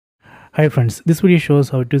Hi friends, this video shows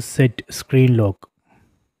how to set screen lock.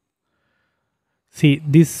 See,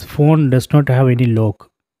 this phone does not have any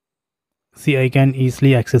lock. See, I can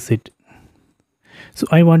easily access it. So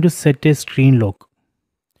I want to set a screen lock.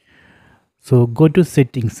 So go to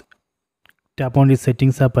settings, tap on the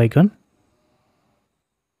settings app icon,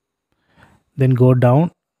 then go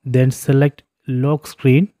down, then select lock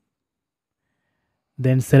screen,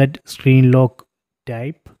 then select screen lock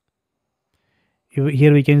type.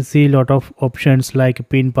 Here we can see a lot of options like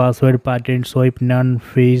pin, password, pattern, swipe, none,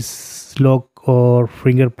 face lock or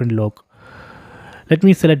fingerprint lock. Let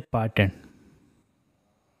me select pattern.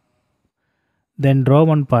 Then draw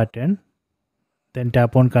one pattern, then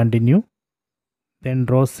tap on continue, then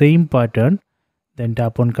draw same pattern, then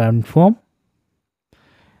tap on confirm,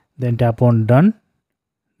 then tap on done,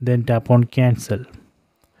 then tap on cancel.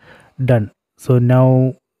 Done. So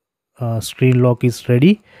now screen lock is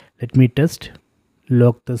ready. Let me test.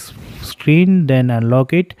 Lock the screen, then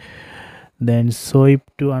unlock it, then swipe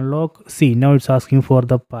to unlock. See, now it's asking for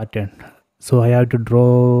the pattern, so I have to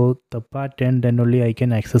draw the pattern, then only I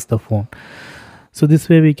can access the phone. So this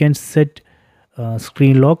way we can set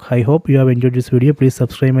screen lock. I hope you have enjoyed this video. Please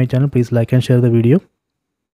subscribe my channel, please like and share the video.